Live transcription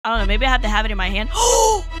I don't know. Maybe I have to have it in my hand.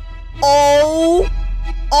 Oh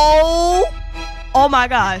my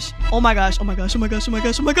gosh. Oh my gosh. Oh my gosh. Oh my gosh. Oh my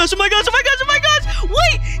gosh. Oh my gosh. Oh my gosh. Oh my gosh. Oh my gosh.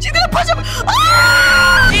 Wait, she's gonna push him.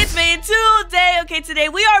 Ah! It's me today. Okay, today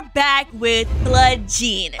we are back with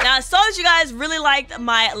Bloodgene. Now, I saw that you guys really liked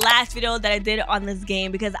my last video that I did on this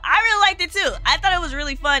game because I really liked it too. I thought it was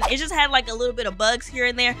really fun. It just had like a little bit of bugs here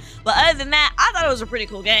and there. But other than that, I thought it was a pretty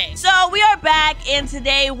cool game. So we are back, and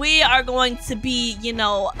today we are going to be, you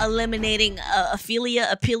know, eliminating Apelia.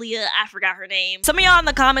 I forgot her name. Some of y'all in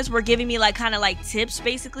the comments were giving me like kind of like tips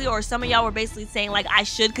basically, or some of y'all were basically saying like I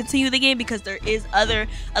should continue the game because there is other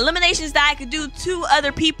eliminations that I could do to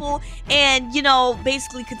other people, and you know,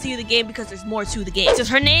 basically continue the game because there's more to the game. So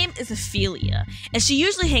her name is Apelia, and she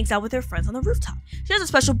usually hangs out with her friends on the rooftop. She has a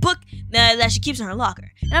special book that she keeps in her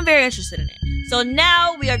locker, and I'm very interested in it. So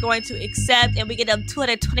now we are going to accept, and we get them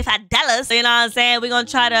 $225. So you know what I'm saying? We're gonna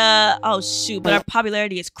try to, oh shoot, but our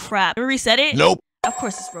popularity is crap. Can we reset it? Nope. Of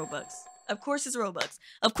course it's Robux. Of course it's Robux.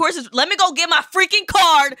 Of course it's, let me go get my freaking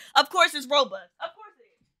card. Of course it's Robux. Of course it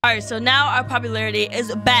is. Alright, so now our popularity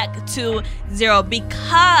is back to 0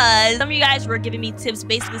 because some of you guys were giving me tips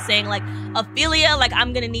basically saying like, Apelia, like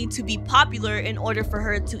I'm gonna need to be popular in order for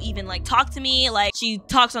her to even like talk to me. Like she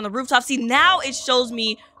talks on the rooftop. See, now it shows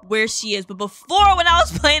me where she is, but before when I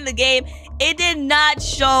was playing the game, it did not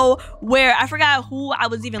show where. I forgot who I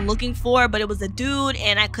was even looking for, but it was a dude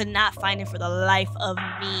and I could not find him for the life of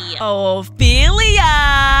me. Oh,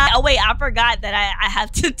 Apelia. Oh wait, I forgot that I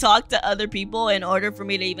have to talk to other people in order for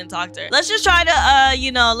me to even talk to her. Let's just try to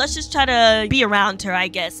you know, let's just try to be around her, I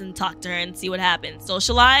guess, and talk to her and see what happens.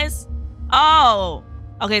 Socialize. Oh,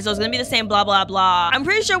 okay, so it's gonna be the same blah blah blah. I'm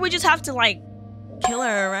pretty sure we just have to like kill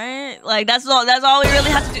her, right? Like that's all we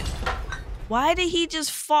really have to do. Why did he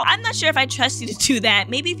just fall? I'm not sure if I trust you to do that.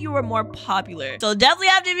 Maybe if you were more popular. So definitely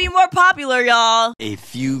have to be more popular, y'all. A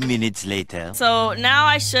few minutes later. So now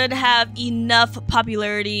I should have enough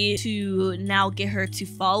popularity to now get her to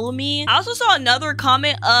follow me. I also saw another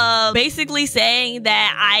comment basically saying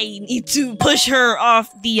that I need to push her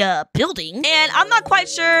off the building. And I'm not quite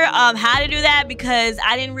sure how to do that because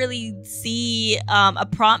I didn't really see a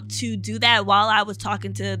prompt to do that while I was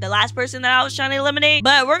talking to the last person that I was trying to eliminate.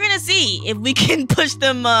 But we're gonna see if we can push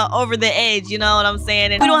them over the edge, you know what I'm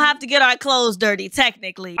saying? And we don't have to get our clothes dirty,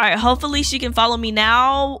 technically. All right, hopefully she can follow me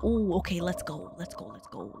now. Ooh, okay, let's go. Let's go, let's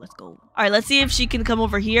go, let's go. All right, let's see if she can come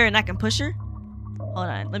over here and I can push her. Hold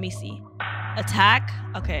on, let me see. Attack,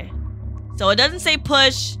 okay. So it doesn't say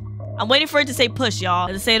push. I'm waiting for it to say push, y'all.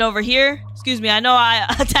 Does it say it over here? Excuse me, I know I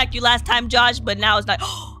attacked you last time, Josh, but now it's not.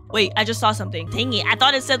 Wait, I just saw something. Dang it, I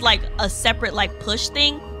thought it said like a separate like push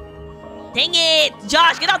thing. Dang it!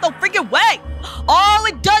 Josh, get out the freaking way! Oh,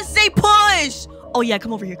 it does say push! Oh yeah,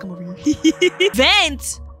 come over here, come over here.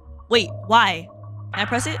 Vent! Wait, why? Can I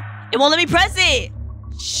press it? It won't let me press it!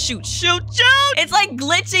 Shoot, shoot, shoot! It's like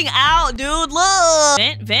glitching out, dude, look!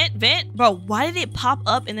 Vent, vent, vent. Bro, why did it pop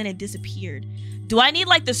up and then it disappeared? Do I need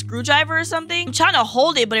like the screwdriver or something? I'm trying to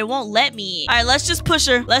hold it, but it won't let me. All right, let's just push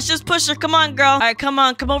her. Let's just push her. Come on, girl. All right, come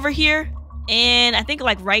on, come over here. And I think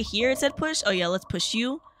like right here it said push. Oh yeah, let's push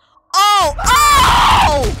you. Oh,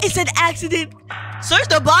 oh! It said accident. Search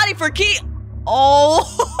the body for key. Oh,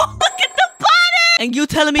 look at the body. And you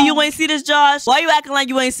telling me you ain't see this, Josh? Why you acting like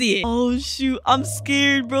you ain't see it? Oh, shoot. I'm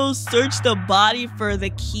scared, bro. Search the body for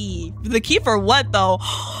the key. The key for what, though?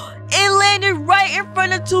 It landed right in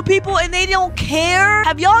front of two people and they don't care.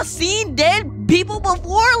 Have y'all seen dead people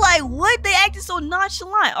before? Like, what? They acted so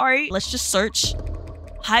nonchalant. All right, let's just search.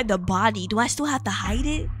 Hide the body. Do I still have to hide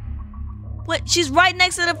it? What? She's right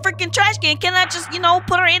next to the freaking trash can. Can I just, you know,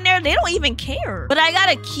 put her in there? They don't even care. But I got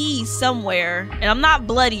a key somewhere, and I'm not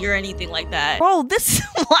bloody or anything like that. Bro, this,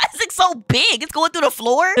 why is it so big? It's going through the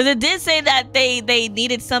floor? Because it did say that they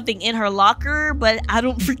needed something in her locker, but I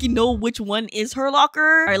don't freaking know which one is her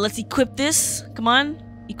locker. All right, let's equip this. Come on.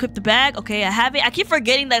 Equip the bag. Okay, I have it. I keep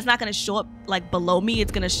forgetting that it's not going to show up like below me.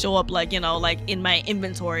 It's going to show up like, you know, like in my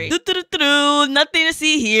inventory. Nothing to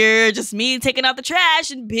see here. Just me taking out the trash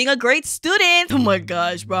and being a great student. Oh my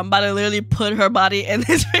gosh, bro. I'm about to literally put her body in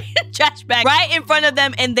this trash bag right in front of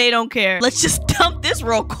them and they don't care. Let's just dump this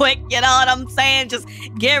real quick. You know what I'm saying? Just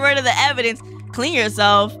get rid of the evidence. Clean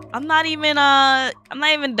yourself. I'm not even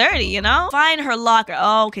dirty, you know? Find her locker.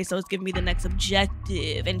 Oh, okay, so it's giving me the next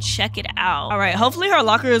objective and check it out. All right, hopefully her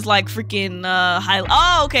locker is like freaking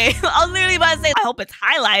oh, okay. I was literally about to say, I hope it's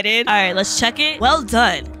highlighted. All right, let's check it. Well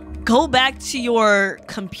done. Go back to your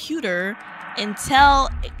computer and tell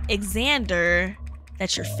Xander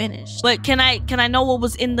that you're finished. But can I know what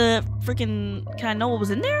was in the freaking, can I know what was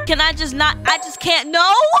in there? Can I just not, I just can't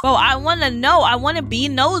know? Bro, I want to know. I want to be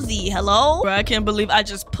nosy. Hello? Bro, I can't believe I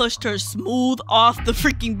just pushed her smooth off the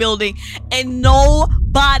freaking building and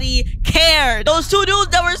nobody cared. Those two dudes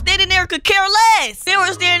that were standing there could care less. They were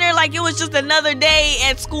standing there like it was just another day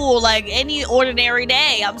at school, like any ordinary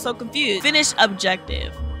day. I'm so confused. Finish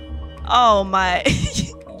objective. Oh my.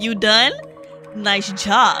 You done? Nice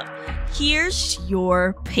job. Here's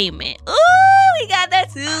your payment. Ooh, we got that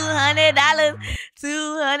 $200.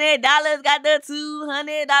 $200. Got the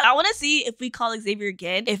 $200. I want to see if we call Xavier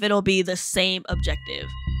again, if it'll be the same objective.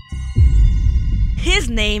 His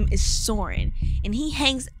name is Soren, and he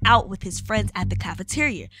hangs out with his friends at the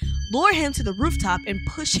cafeteria. Lure him to the rooftop and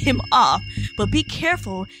push him off, but be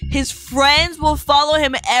careful. His friends will follow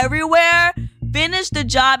him everywhere. Finish the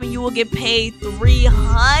job and you will get paid $300.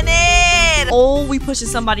 Oh, we pushing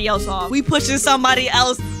somebody else off. We pushing somebody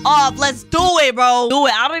else off. Let's do it, bro. Do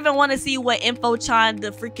it. I don't even want to see what Infochan,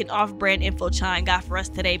 the freaking off-brand Infochan, got for us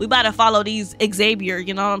today. We about to follow these Xavier,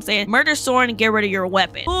 you know what I'm saying? Murder Soren and get rid of your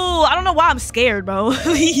weapon. Ooh, I don't know why I'm scared, bro.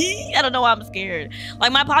 I don't know why I'm scared.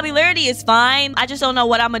 Like, my popularity is fine. I just don't know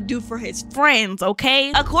what I'm gonna do for his friends,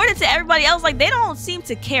 okay? According to everybody else, like, they don't seem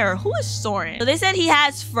to care. Who is Soren? So they said he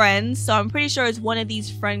has friends, so I'm pretty sure it's one of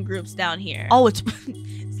these friend groups down here. Oh, it's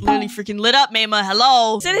literally freaking lit up, Mama.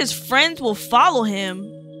 Hello. Said his friends will follow him.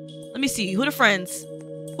 Let me see. Who the friends?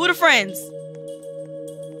 Who the friends?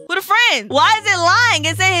 Who the friends? Why is it lying?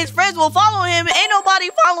 It said his friends will follow him. Ain't nobody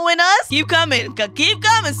following us. Keep coming. Keep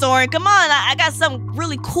coming, Soren. Come on. I got something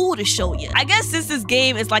really cool to show you. I guess since this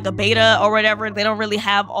game is like a beta or whatever, they don't really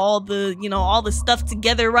have all the, you know, all the stuff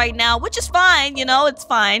together right now, which is fine. You know, it's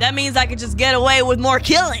fine. That means I can just get away with more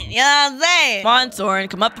killing. You know what I'm saying? Come on, Soren.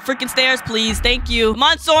 Come up the freaking stairs, please. Thank you. Come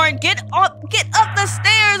on, Soren. Get up the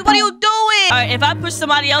stairs. What are you doing? All right, if I push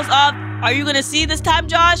somebody else off, are you gonna see this time,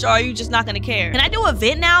 Josh, or are you just not gonna care? Can I do a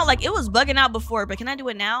vent now? Like, it was bugging out before, but can I do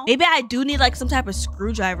it now? Maybe I do need like some type of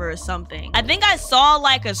screwdriver or something. I think I saw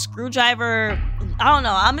like a screwdriver. I don't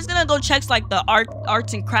know. I'm just gonna go check like the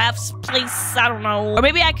arts and crafts place. I don't know. Or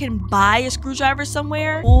maybe I can buy a screwdriver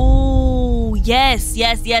somewhere. Ooh, yes.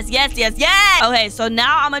 Okay, so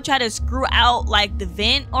now I'm gonna try to screw out like the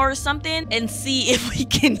vent or something and see if we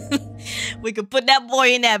can we could put that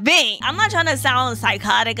boy in that vent. I'm not trying to sound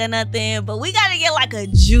psychotic or nothing, but we gotta get like a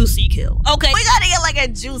juicy kill. Okay, we gotta get like a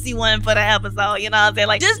juicy one for the episode, you know what I'm saying?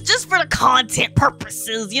 Like just for the content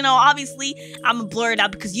purposes, you know. Obviously I'm gonna blur it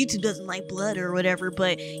out because YouTube doesn't like blood or whatever,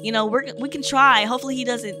 but you know, we can try. Hopefully he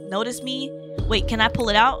doesn't notice me. Wait, can I pull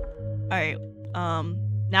it out? All right,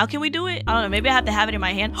 now can we do it? I don't know, maybe I have to have it in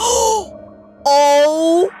my hand.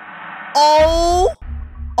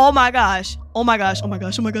 Oh my gosh. Oh my gosh. Wait, she's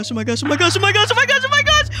gonna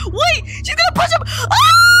push him.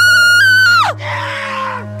 Ah!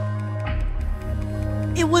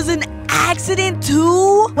 It was an accident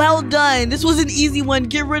too? Well done. This was an easy one.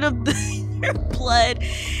 Get rid of your blood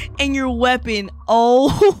and your weapon.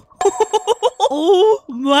 Oh. Oh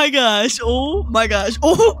my gosh. Oh my gosh.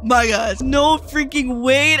 Oh my gosh. No freaking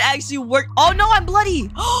way it actually worked. Oh no, I'm bloody.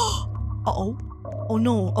 Uh-oh. Oh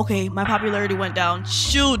no. Okay, my popularity went down.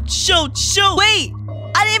 Shoot. Wait,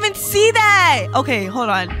 I didn't even see that. Okay, hold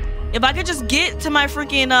on. If I could just get to my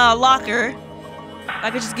freaking locker. If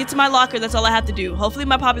I could just get to my locker, that's all I have to do. Hopefully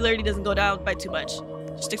my popularity doesn't go down by too much.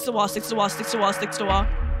 Just sticks to the wall, sticks to the wall, sticks to the wall, sticks to the wall.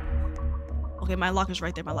 Okay, my locker's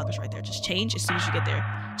right there. My locker's right there. Just change as soon as you get there.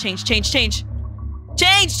 Change.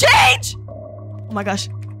 Oh my gosh.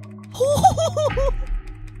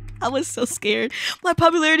 I was so scared. My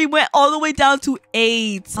popularity went all the way down to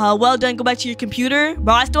 8. Well done. Go back to your computer.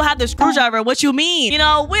 Bro, I still have the screwdriver. What you mean? You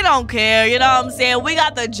know, we don't care. You know what I'm saying? We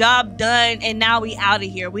got the job done and now we out of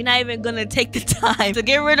here. We're not even gonna take the time to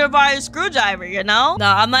get rid of our screwdriver, you know? No,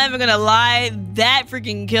 I'm not even gonna lie. That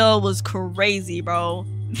freaking kill was crazy, bro.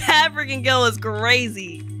 That freaking kill was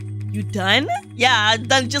crazy. You done? Yeah,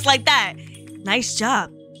 done just like that. Nice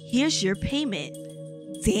job. Here's your payment.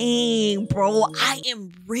 Dang, bro, I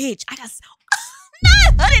am rich. I got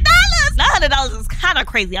 $900. $900 is kind of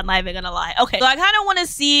crazy. I'm not even gonna lie. Okay, so I kind of want to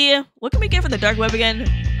see what can we get from the dark web again?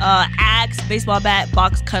 Axe, baseball bat,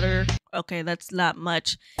 box cutter. Okay, that's not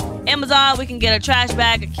much. Amazon, we can get a trash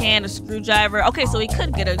bag, a can, a screwdriver. Okay, so we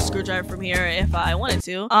could get a screwdriver from here if I wanted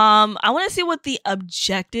to. I want to see what the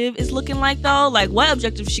objective is looking like though. Like, what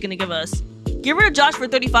objective is she gonna give us? Get rid of Josh for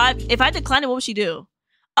 35. If I decline it, what would she do?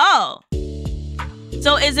 Oh.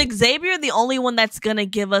 So is Xavier the only one that's gonna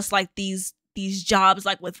give us like these jobs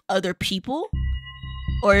like with other people?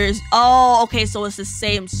 Or is, oh, okay, so it's the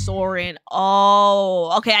same Soren.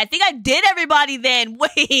 Oh, okay, I think I did everybody then.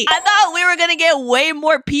 Wait, I thought we were gonna get way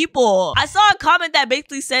more people. I saw a comment that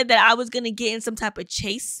basically said that I was gonna get in some type of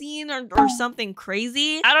chase scene or something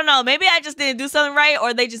crazy. I don't know, maybe I just didn't do something right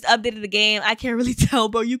or they just updated the game. I can't really tell,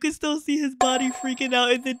 bro. You can still see his body freaking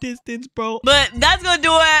out in the distance, bro. But that's gonna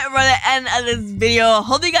do it for the end of this video.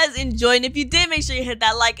 Hope you guys enjoyed. And if you did, make sure you hit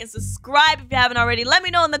that like and subscribe if you haven't already. Let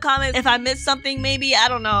me know in the comments if I missed something, maybe. I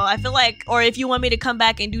don't know. I feel like, or if you want me to come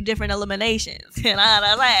back and do different eliminations. You know what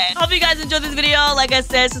I'm saying? Hope you guys enjoyed this video. Like I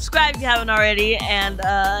said, subscribe if you haven't already. And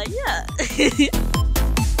yeah.